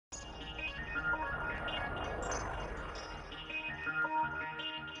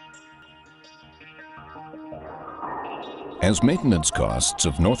As maintenance costs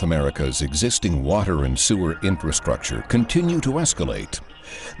of North America's existing water and sewer infrastructure continue to escalate,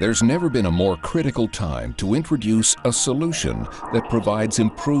 there's never been a more critical time to introduce a solution that provides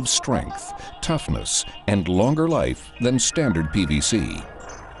improved strength, toughness, and longer life than standard PVC.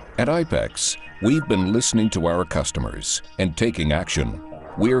 At IPEX, we've been listening to our customers and taking action.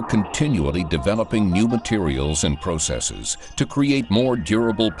 We're continually developing new materials and processes to create more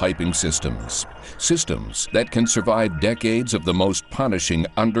durable piping systems. Systems that can survive decades of the most punishing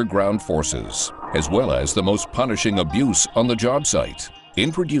underground forces, as well as the most punishing abuse on the job site.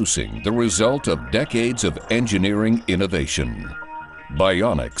 Introducing the result of decades of engineering innovation.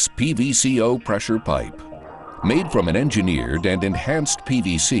 Bionax PVCO pressure pipe. Made from an engineered and enhanced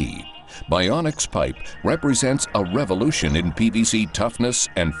PVC, Bionax pipe represents a revolution in PVC toughness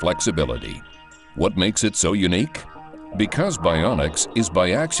and flexibility. What makes it so unique? Because Bionax is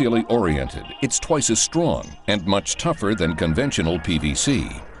biaxially oriented, it's twice as strong and much tougher than conventional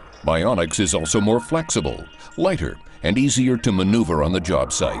PVC. Bionax is also more flexible, lighter, and easier to maneuver on the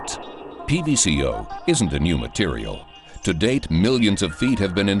job site. PVCO isn't a new material. To date, millions of feet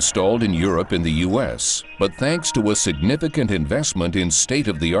have been installed in Europe and the US, but thanks to a significant investment in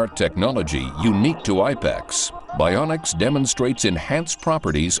state-of-the-art technology unique to IPEX, Bionax demonstrates enhanced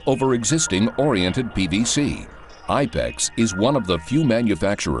properties over existing oriented PVC. IPEX is one of the few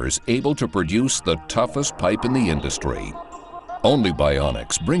manufacturers able to produce the toughest pipe in the industry. Only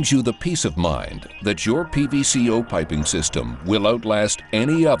Bionax brings you the peace of mind that your PVCO piping system will outlast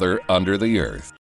any other under the earth.